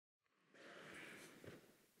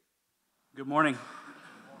Good morning.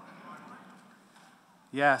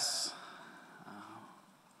 Yes,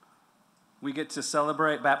 we get to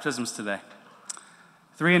celebrate baptisms today.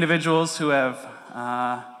 3 individuals who have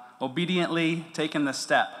obediently taken the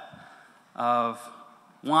step of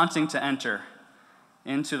wanting to enter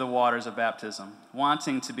into the waters of baptism,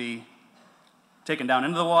 wanting to be taken down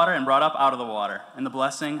into the water and brought up out of the water, and the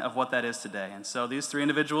blessing of what that is today. And so these 3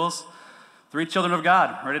 individuals, 3 children of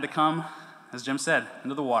God, ready to come, as Jim said,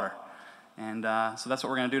 into the water. And so that's what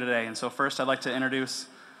we're going to do today. And so first I'd like to introduce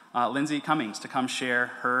Lindsay Cummings to come share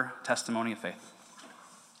her testimony of faith.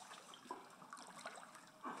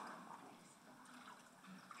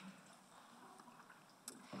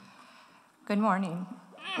 Good morning.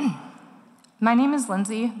 My name is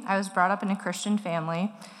Lindsay. I was brought up in a Christian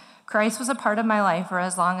family. Christ was a part of my life for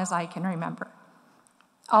as long as I can remember.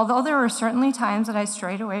 Although there were certainly times that I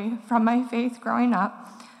strayed away from my faith growing up,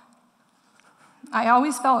 I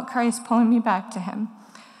always felt Christ pulling me back to him.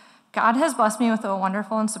 God has blessed me with a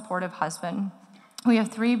wonderful and supportive husband. We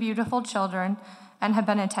have 3 beautiful children and have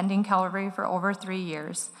been attending Calvary for over 3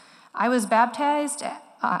 years. I was baptized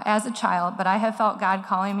as a child, but I have felt God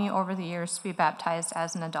calling me over the years to be baptized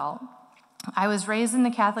as an adult. I was raised in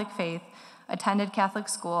the Catholic faith, attended Catholic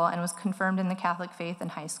school, and was confirmed in the Catholic faith in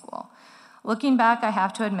high school. Looking back, I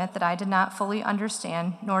have to admit that I did not fully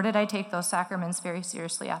understand, nor did I take those sacraments very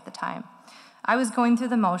seriously at the time. I was going through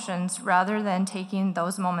the motions rather than taking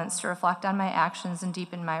those moments to reflect on my actions and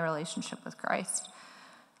deepen my relationship with Christ.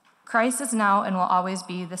 Christ is now and will always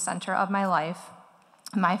be the center of my life,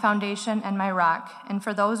 my foundation and my rock, and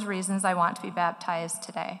for those reasons I want to be baptized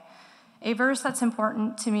today. A verse that's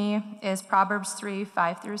important to me is Proverbs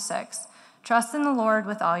 3:5-6. Trust in the Lord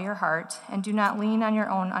with all your heart, and do not lean on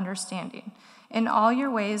your own understanding. In all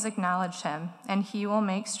your ways acknowledge him, and he will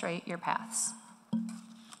make straight your paths.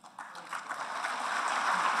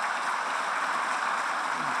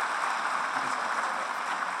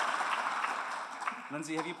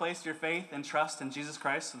 Lindsay, have you placed your faith and trust in Jesus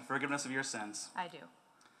Christ for the forgiveness of your sins? I do.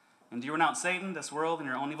 And do you renounce Satan, this world, and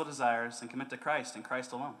your own evil desires, and commit to Christ and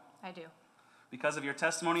Christ alone? I do. Because of your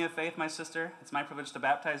testimony of faith, my sister, it's my privilege to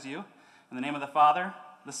baptize you in the name of the Father,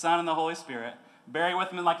 the Son, and the Holy Spirit. Bury with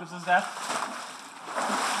him in likeness of his death,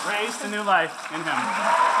 raised to new life in him.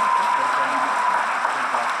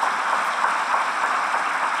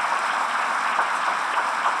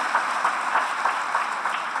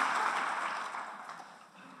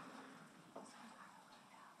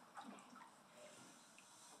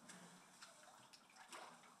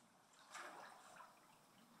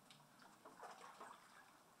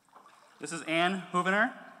 This is Ann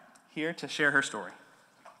Hoovener, here to share her story.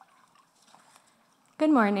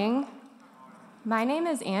 Good morning. My name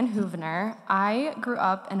is Ann Hoovener. I grew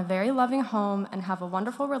up in a very loving home and have a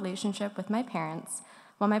wonderful relationship with my parents.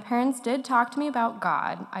 While my parents did talk to me about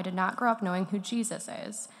God, I did not grow up knowing who Jesus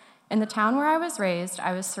is. In the town where I was raised,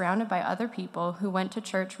 I was surrounded by other people who went to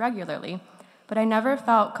church regularly, but I never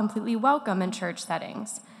felt completely welcome in church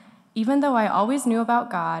settings. Even though I always knew about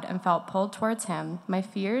God and felt pulled towards him, my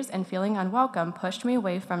fears and feeling unwelcome pushed me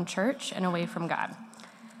away from church and away from God.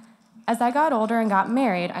 As I got older and got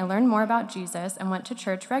married, I learned more about Jesus and went to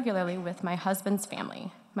church regularly with my husband's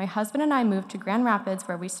family. My husband and I moved to Grand Rapids,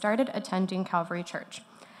 where we started attending Calvary Church.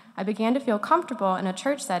 I began to feel comfortable in a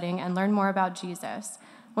church setting and learn more about Jesus.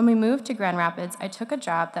 When we moved to Grand Rapids, I took a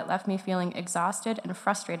job that left me feeling exhausted and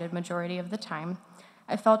frustrated majority of the time.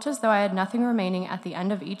 I felt as though I had nothing remaining at the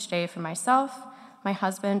end of each day for myself, my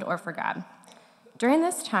husband, or for God. During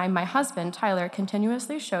this time, my husband, Tyler,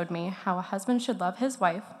 continuously showed me how a husband should love his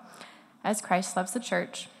wife as Christ loves the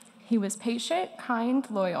church. He was patient, kind,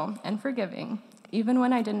 loyal, and forgiving, even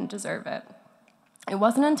when I didn't deserve it. It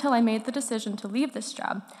wasn't until I made the decision to leave this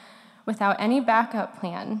job without any backup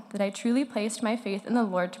plan that I truly placed my faith in the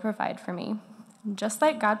Lord to provide for me. Just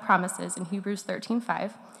like God promises in Hebrews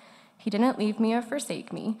 13:5, he didn't leave me or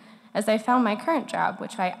forsake me, as I found my current job,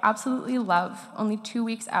 which I absolutely love, only 2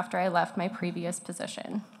 weeks after I left my previous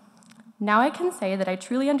position. Now I can say that I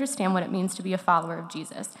truly understand what it means to be a follower of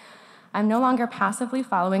Jesus. I'm no longer passively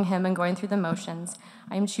following him and going through the motions.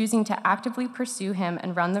 I am choosing to actively pursue him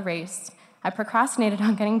and run the race. I procrastinated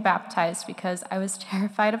on getting baptized because I was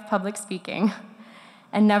terrified of public speaking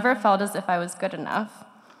and never felt as if I was good enough.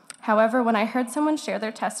 However, when I heard someone share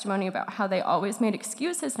their testimony about how they always made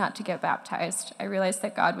excuses not to get baptized, I realized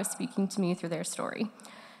that God was speaking to me through their story.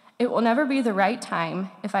 It will never be the right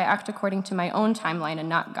time if I act according to my own timeline and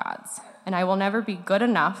not God's, and I will never be good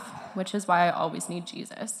enough, which is why I always need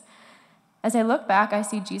Jesus. As I look back, I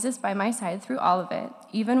see Jesus by my side through all of it.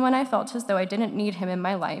 Even when I felt as though I didn't need him in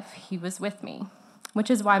my life, he was with me. which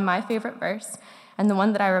is why my favorite verse, and the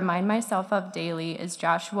one that I remind myself of daily, is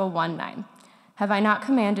Joshua 1:9. Have I not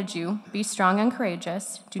commanded you, be strong and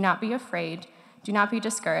courageous, do not be afraid, do not be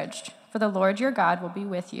discouraged, for the Lord your God will be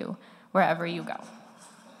with you wherever you go.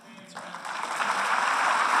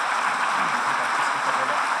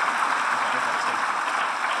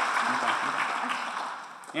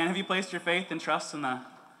 And have you placed your faith and trust in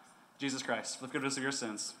Jesus Christ for the forgiveness of your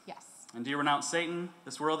sins? Yes. And do you renounce Satan,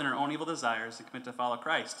 this world, and your own evil desires and commit to follow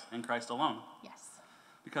Christ and Christ alone? Yes.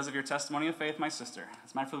 Because of your testimony of faith, my sister,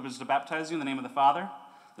 it's my privilege to baptize you in the name of the Father,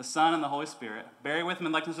 the Son, and the Holy Spirit. Bury with him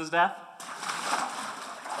in likeness of his death.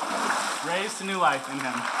 Raised to new life in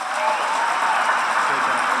him.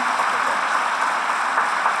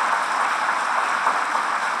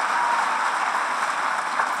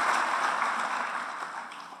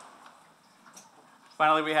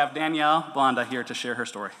 Finally, we have Danielle Blonda here to share her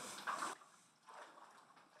story.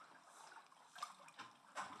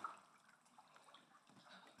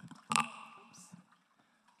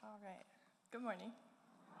 All right. Good morning.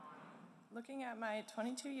 Looking at my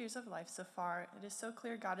 22 years of life so far, it is so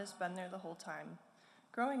clear God has been there the whole time.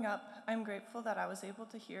 Growing up, I'm grateful that I was able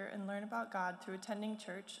to hear and learn about God through attending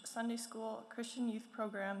church, Sunday school, Christian youth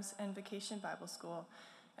programs, and vacation Bible school.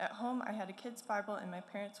 At home, I had a kids' Bible, and my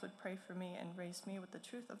parents would pray for me and raise me with the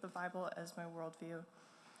truth of the Bible as my worldview.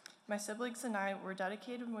 My siblings and I were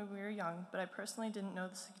dedicated when we were young, but I personally didn't know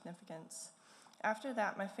the significance. After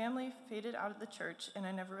that, my family faded out of the church, and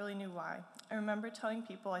I never really knew why. I remember telling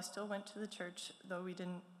people I still went to the church, though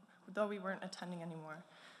we weren't attending anymore.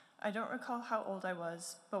 I don't recall how old I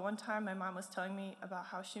was, but one time my mom was telling me about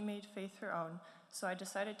how she made faith her own, so I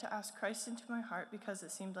decided to ask Christ into my heart because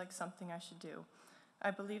it seemed like something I should do. I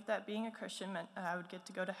believed that being a Christian meant I would get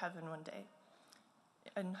to go to heaven one day.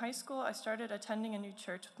 In high school, I started attending a new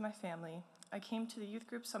church with my family. I came to the youth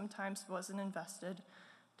group sometimes, but wasn't invested.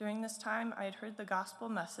 During this time, I had heard the gospel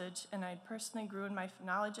message, and I personally grew in my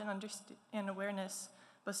knowledge and awareness,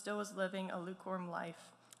 but still was living a lukewarm life.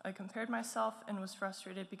 I compared myself and was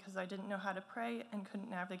frustrated because I didn't know how to pray and couldn't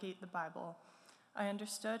navigate the Bible. I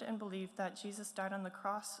understood and believed that Jesus died on the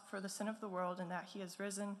cross for the sin of the world and that he has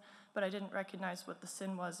risen, but I didn't recognize what the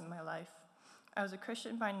sin was in my life. I was a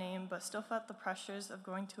Christian by name, but still felt the pressures of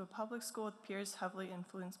going to a public school with peers heavily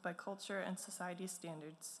influenced by culture and society's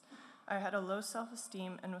standards. I had a low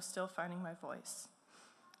self-esteem and was still finding my voice.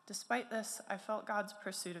 Despite this, I felt God's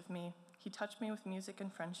pursuit of me. He touched me with music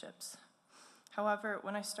and friendships. However,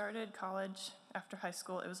 when I started college after high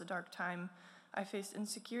school, it was a dark time. I faced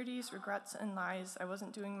insecurities, regrets, and lies. I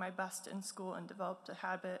wasn't doing my best in school and developed a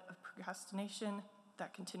habit of procrastination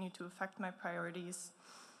that continued to affect my priorities.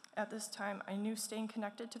 At this time, I knew staying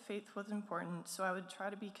connected to faith was important, so I would try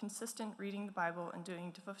to be consistent reading the Bible and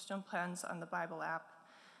doing devotional plans on the Bible app.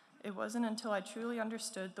 It wasn't until I truly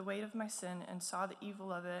understood the weight of my sin and saw the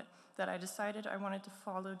evil of it that I decided I wanted to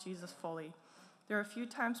follow Jesus fully. There were a few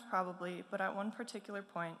times probably, but at one particular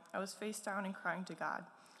point, I was face down and crying to God.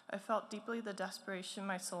 I felt deeply the desperation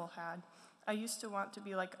my soul had. I used to want to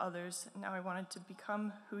be like others, and now I wanted to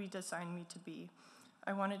become who he designed me to be.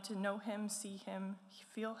 I wanted to know him, see him,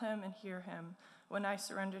 feel him, and hear him. When I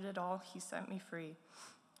surrendered it all, he set me free.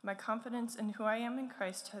 My confidence in who I am in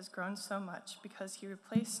Christ has grown so much because he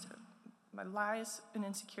replaced my lies and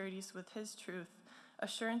insecurities with his truth,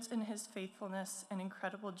 assurance in his faithfulness, and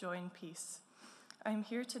incredible joy and peace. I am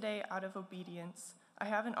here today out of obedience. I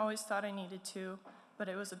haven't always thought I needed to, but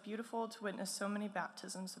it was beautiful to witness so many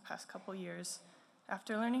baptisms the past couple years.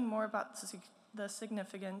 After learning more about the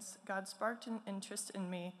significance, God sparked an interest in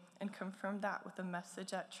me and confirmed that with a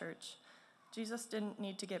message at church. Jesus didn't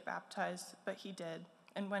need to get baptized, but he did.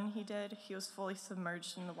 And when he did, he was fully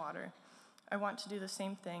submerged in the water. I want to do the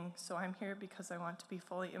same thing, so I'm here because I want to be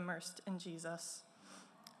fully immersed in Jesus.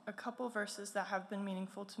 A couple verses that have been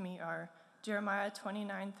meaningful to me are Jeremiah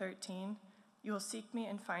 29:13, "You will seek me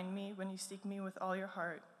and find me when you seek me with all your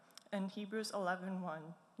heart," and Hebrews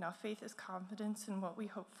 11:1, "Now faith is confidence in what we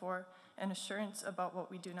hope for and assurance about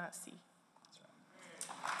what we do not see."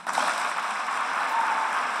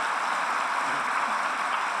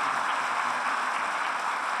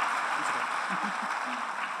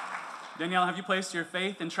 Danielle, have you placed your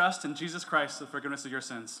faith and trust in Jesus Christ for the forgiveness of your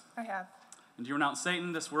sins? I have. And do you renounce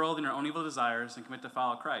Satan, this world, and your own evil desires, and commit to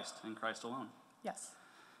follow Christ and Christ alone? Yes.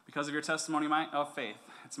 Because of your testimony of faith,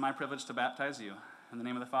 it's my privilege to baptize you. In the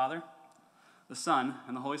name of the Father, the Son,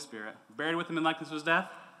 and the Holy Spirit, buried with him in likeness of his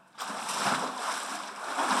death,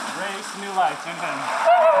 raised to new life in him.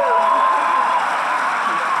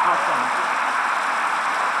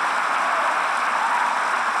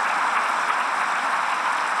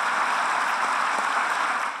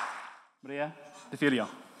 Maria? De Filio.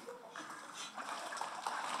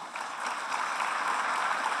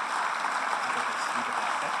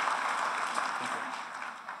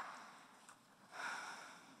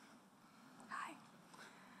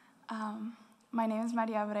 My name is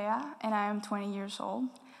Maria Brea, and I am 20 years old.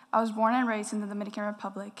 I was born and raised in the Dominican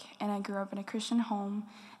Republic, and I grew up in a Christian home,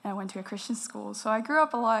 and I went to a Christian school. So I grew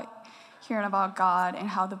up a lot hearing about God and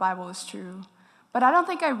how the Bible is true. But I don't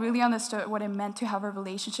think I really understood what it meant to have a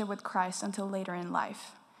relationship with Christ until later in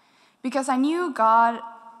life. Because I knew God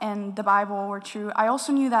and the Bible were true, I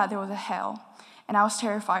also knew that there was a hell, and I was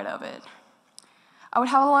terrified of it. I would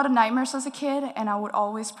have a lot of nightmares as a kid, and I would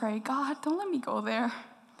always pray, God, don't let me go there.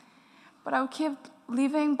 But I would keep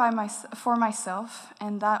living for myself,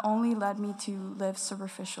 and that only led me to live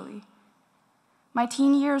superficially. My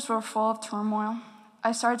teen years were full of turmoil.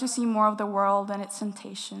 I started to see more of the world and its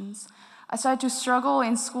temptations. I started to struggle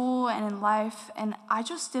in school and in life, and I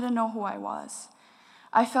just didn't know who I was.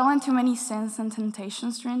 I fell into many sins and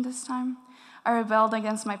temptations during this time. I rebelled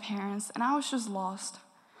against my parents, and I was just lost.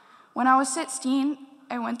 When I was 16,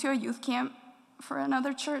 I went to a youth camp for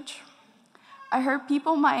another church. I heard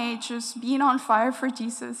people my age just being on fire for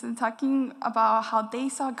Jesus and talking about how they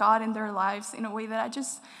saw God in their lives in a way that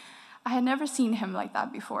I had never seen him like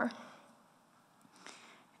that before.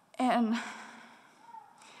 And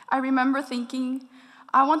I remember thinking,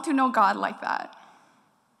 I want to know God like that.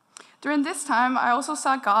 During this time, I also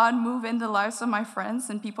saw God move in the lives of my friends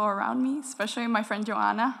and people around me, especially my friend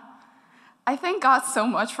Joanna. I thank God so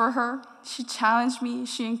much for her. She challenged me,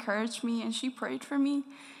 she encouraged me, and she prayed for me.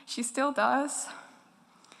 She still does.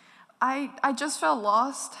 I just felt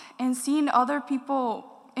lost, and seeing other people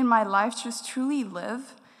in my life just truly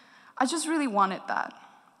live, I just really wanted that.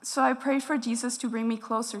 So I prayed for Jesus to bring me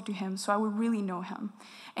closer to him so I would really know him.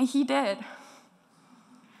 And he did.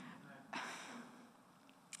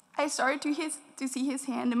 I started to see his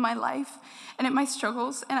hand in my life and in my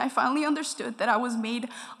struggles, and I finally understood that I was made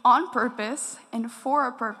on purpose and for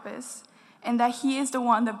a purpose, and that he is the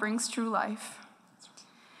one that brings true life.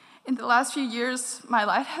 In the last few years, my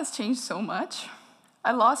life has changed so much.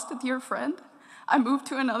 I lost a dear friend. I moved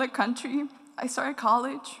to another country. I started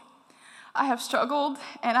college. I have struggled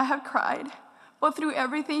and I have cried, but through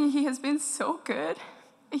everything, he has been so good.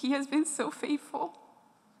 He has been so faithful.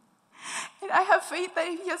 And I have faith that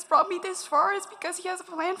if he has brought me this far, it's because he has a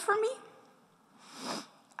plan for me.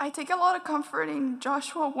 I take a lot of comfort in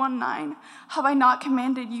Joshua 1:9. Have I not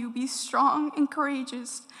commanded you, be strong and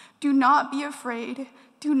courageous. Do not be afraid.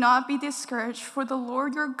 Do not be discouraged, for the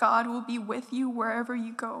Lord your God will be with you wherever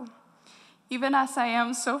you go. Even as I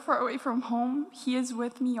am so far away from home, he is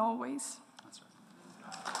with me always. That's right.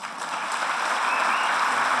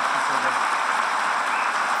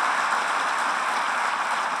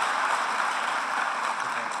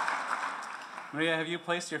 Maria, have you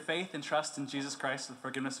placed your faith and trust in Jesus Christ for the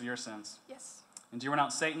forgiveness of your sins? Yes. And do you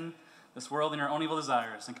renounce Satan, this world, and your own evil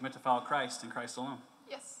desires, and commit to follow Christ and Christ alone?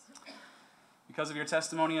 Yes. Because of your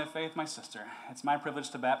testimony of faith, my sister, it's my privilege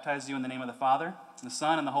to baptize you in the name of the Father, and the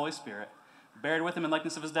Son, and the Holy Spirit, buried with him in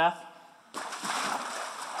likeness of his death,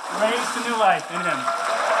 raised to new life in him.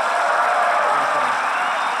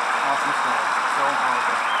 Awesome story. So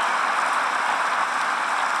powerful.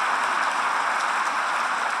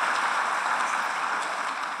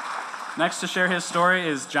 Next to share his story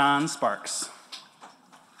is John Sparks.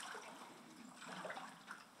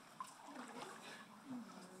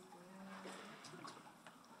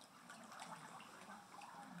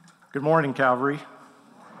 Good morning, Calvary.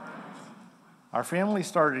 Our family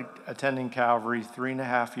started attending Calvary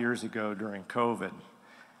 3.5 years ago during COVID.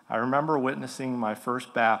 I remember witnessing my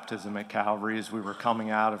first baptism at Calvary as we were coming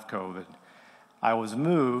out of COVID. I was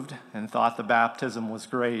moved and thought the baptism was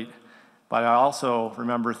great, but I also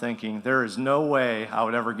remember thinking, there is no way I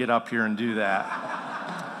would ever get up here and do that.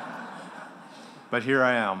 But here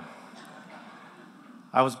I am.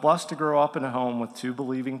 I was blessed to grow up in a home with 2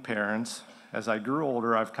 believing parents. As I grew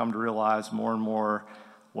older, I've come to realize more and more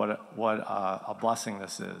what a blessing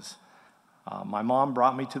this is. My mom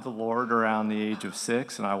brought me to the Lord around the age of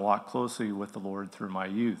 6, and I walked closely with the Lord through my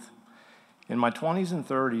youth. In my 20s and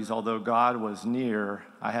 30s, although God was near,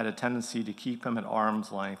 I had a tendency to keep him at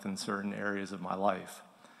arm's length in certain areas of my life.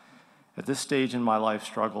 At this stage in my life,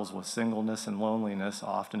 struggles with singleness and loneliness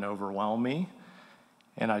often overwhelmed me,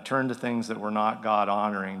 and I turned to things that were not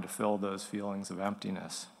God-honoring to fill those feelings of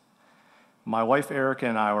emptiness. My wife Erica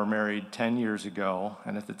and I were married 10 years ago,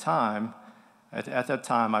 and at that time,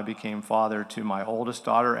 I became father to my oldest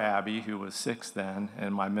daughter, Abby, who was 6 then,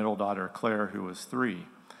 and my middle daughter, Claire, who was 3.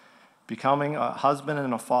 Becoming a husband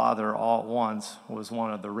and a father all at once was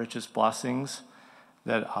one of the richest blessings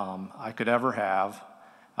that I could ever have,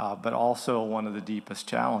 but also one of the deepest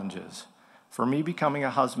challenges. For me, becoming a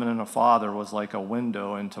husband and a father was like a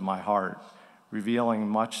window into my heart, revealing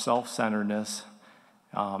much self-centeredness,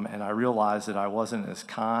 and I realized that I wasn't as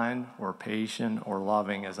kind or patient or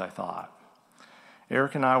loving as I thought.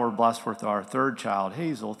 Eric and I were blessed with our third child,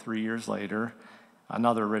 Hazel, 3 years later,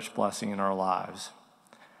 another rich blessing in our lives.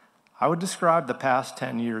 I would describe the past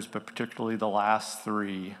 10 years, but particularly the last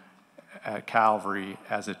 3 at Calvary,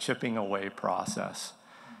 as a chipping away process.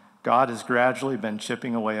 God has gradually been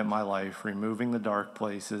chipping away at my life, removing the dark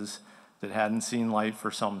places that hadn't seen light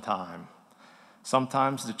for some time.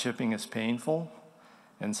 Sometimes the chipping is painful,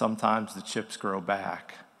 and sometimes the chips grow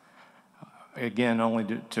back, again,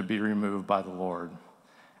 only to be removed by the Lord.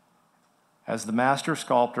 As the master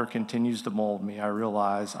sculptor continues to mold me, I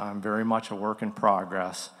realize I'm very much a work in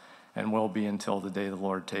progress and will be until the day the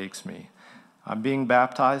Lord takes me. I'm being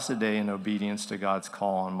baptized today in obedience to God's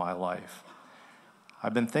call on my life.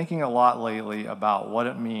 I've been thinking a lot lately about what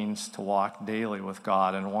it means to walk daily with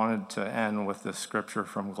God and wanted to end with this scripture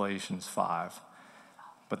from Galatians 5.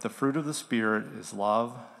 But the fruit of the Spirit is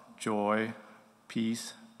love, joy,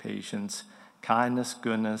 peace, patience, kindness,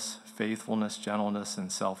 goodness, faithfulness, gentleness,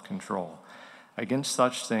 and self-control. Against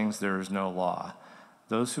such things there is no law.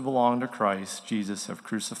 Those who belong to Christ Jesus have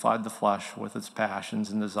crucified the flesh with its passions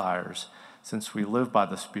and desires. Since we live by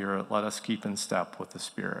the Spirit, let us keep in step with the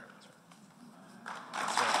Spirit.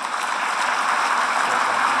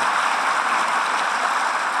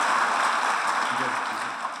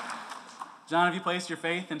 John, have you placed your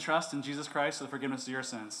faith and trust in Jesus Christ for the forgiveness of your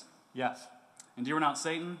sins? Yes. And do you renounce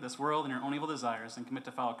Satan, this world, and your own evil desires, and commit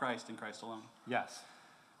to follow Christ and Christ alone? Yes.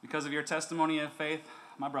 Because of your testimony of faith,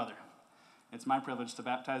 my brother, it's my privilege to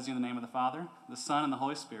baptize you in the name of the Father, the Son, and the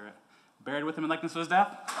Holy Spirit, buried with him in likeness of his death,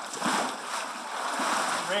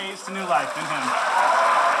 raised to new life in him.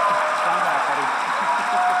 Come back, buddy.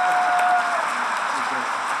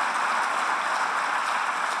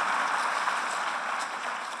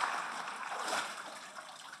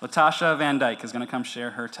 Latasha Van Dyke is going to come share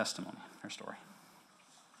her testimony, her story.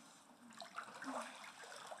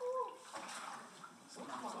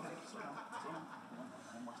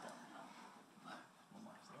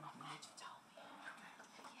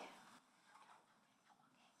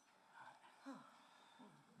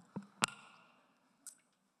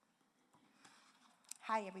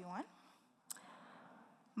 Hi, everyone.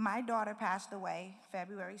 My daughter passed away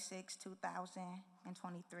February 6,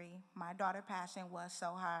 2023. My daughter passing was so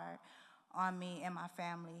hard on me and my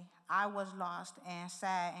family. I was lost and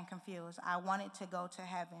sad and confused. I wanted to go to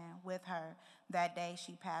heaven with her that day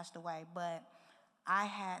she passed away, but I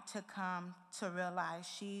had to come to realize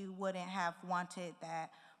she wouldn't have wanted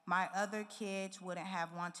that. My other kids wouldn't have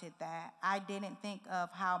wanted that. I didn't think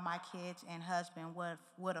of how my kids and husband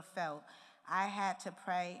would have felt. I had to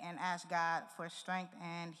pray and ask God for strength,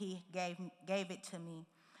 and he gave it to me.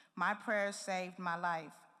 My prayers saved my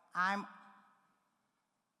life. I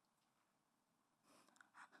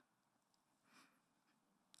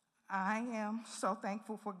am so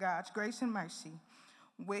thankful for God's grace and mercy,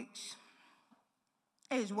 which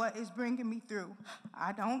is what is bringing me through.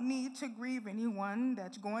 I don't need to grieve anyone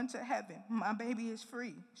that's going to heaven. My baby is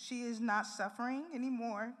free. She is not suffering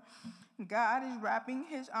anymore. God is wrapping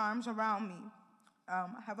his arms around me. I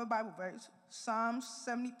have a Bible verse, Psalms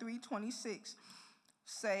 73:26.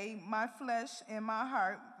 Say, my flesh and my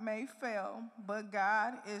heart may fail, but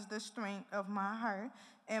God is the strength of my heart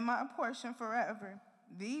and my portion forever.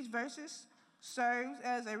 These verses serve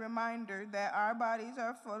as a reminder that our bodies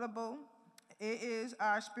are fallible. It is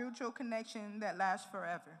our spiritual connection that lasts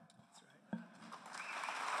forever. That's right.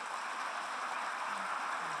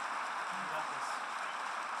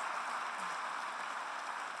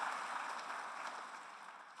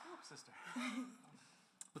 Sister.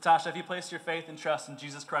 Latasha, have you placed your faith and trust in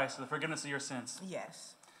Jesus Christ for the forgiveness of your sins?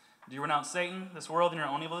 Yes. Do you renounce Satan, this world, and your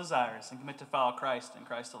own evil desires, and commit to follow Christ and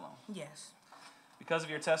Christ alone? Yes. Because of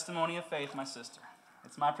your testimony of faith, my sister,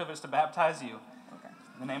 it's my privilege to baptize you Okay.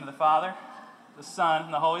 in the name of the Father, the Son,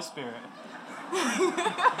 and the Holy Spirit. You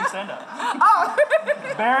can stand up. Oh.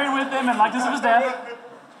 Buried with him in likeness of his death,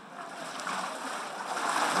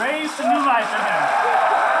 raised to new life in him.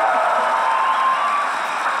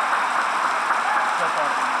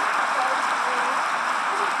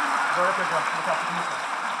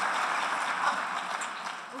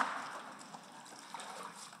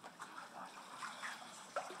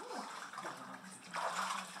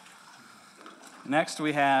 Next,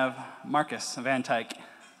 we have Marcus Van Dyke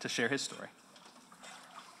to share his story.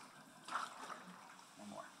 One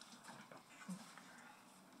more.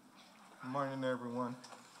 Good morning, everyone.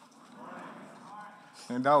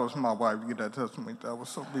 And that was my wife. Get that testimony. That was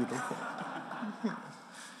so beautiful.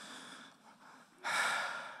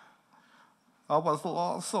 I was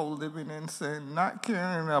lost soul living in sin, not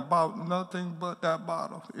caring about nothing but that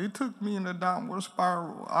bottle. It took me in a downward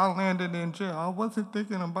spiral. I landed in jail. I wasn't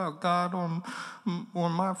thinking about God or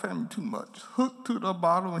my family too much. Hooked to the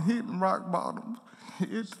bottle and hitting rock bottom.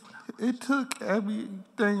 It took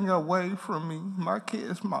everything away from me, my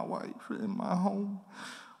kids, my wife, and my home.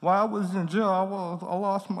 While I was in jail, I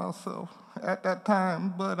lost myself at that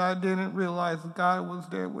time, but I didn't realize God was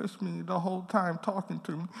there with me the whole time talking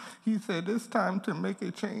to me. He said, it's time to make a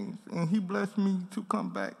change, and he blessed me to come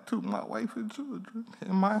back to my wife and children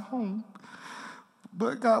and my home.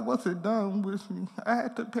 But God wasn't done with me. I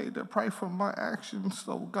had to pay the price for my actions,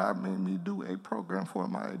 so God made me do a program for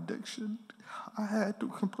my addiction. I had to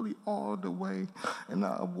complete all the way, and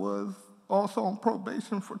I was also on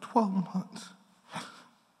probation for 12 months.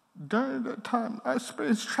 During that time, I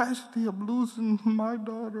experienced tragedy of losing my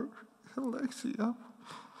daughter, Alexia,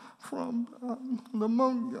 from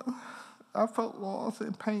pneumonia. I felt loss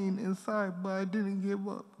and pain inside, but I didn't give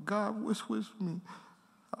up. God was with me.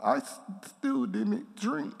 I still didn't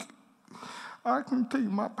drink. I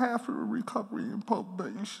continued my path of recovery and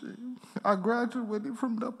probation. I graduated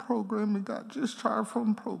from the program and got discharged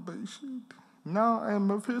from probation. Now I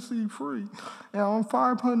am officially free, and I'm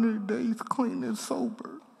 500 days clean and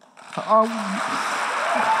sober. I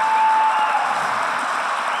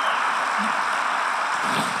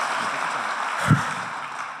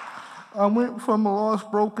went from a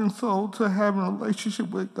lost, broken soul to having a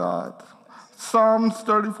relationship with God. Psalms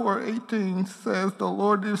 34:18 says, the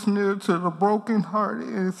Lord is near to the brokenhearted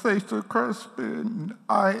and saves the crushed spirit.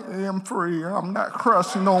 I am free. I'm not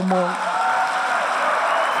crushed no more.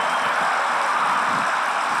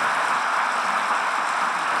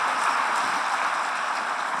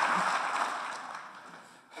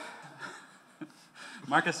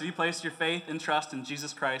 Marcus, have you placed your faith and trust in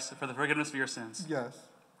Jesus Christ for the forgiveness of your sins? Yes.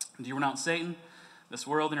 Do you renounce Satan, this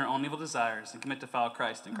world, and your own evil desires, and commit to follow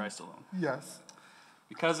Christ and Christ alone? Yes.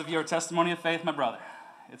 Because of your testimony of faith, my brother,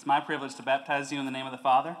 it's my privilege to baptize you in the name of the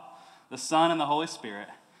Father, the Son, and the Holy Spirit,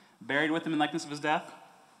 buried with him in likeness of his death,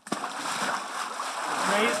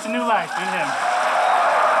 raised to new life in him.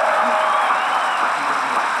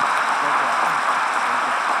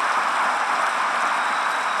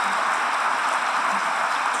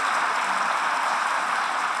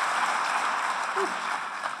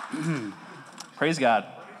 Praise God.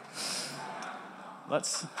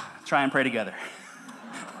 Let's try and pray together.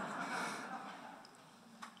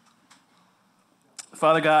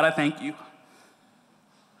 Father God, I thank you.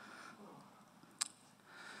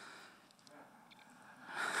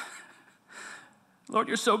 Lord,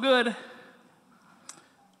 you're so good. And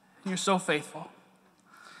you're so faithful.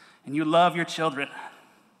 And you love your children.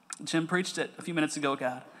 Jim preached it a few minutes ago,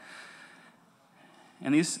 God.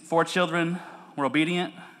 And these 4 children were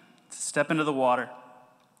obedient to step into the water,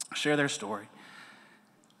 share their story.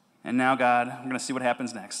 And now, God, we're going to see what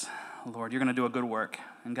happens next. Lord, you're going to do a good work.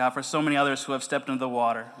 And God, for so many others who have stepped into the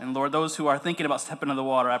water, and Lord, those who are thinking about stepping into the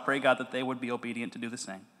water, I pray, God, that they would be obedient to do the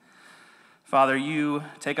same. Father, you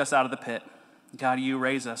take us out of the pit. God, you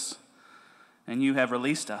raise us, and you have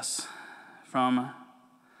released us from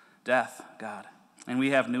death, God, and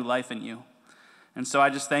we have new life in you. And so I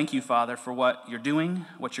just thank you, Father, for what you're doing,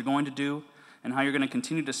 what you're going to do, and how you're going to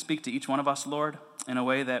continue to speak to each one of us, Lord, in a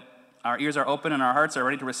way that our ears are open and our hearts are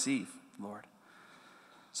ready to receive, Lord.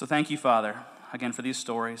 So thank you, Father, again, for these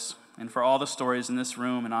stories and for all the stories in this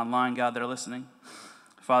room and online, God, that are listening.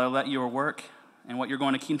 Father, let your work and what you're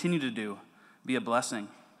going to continue to do be a blessing.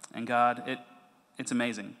 And God, it's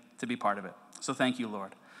amazing to be part of it. So thank you,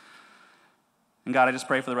 Lord. And God, I just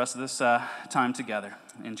pray for the rest of this time together.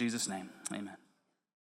 In Jesus' name, amen.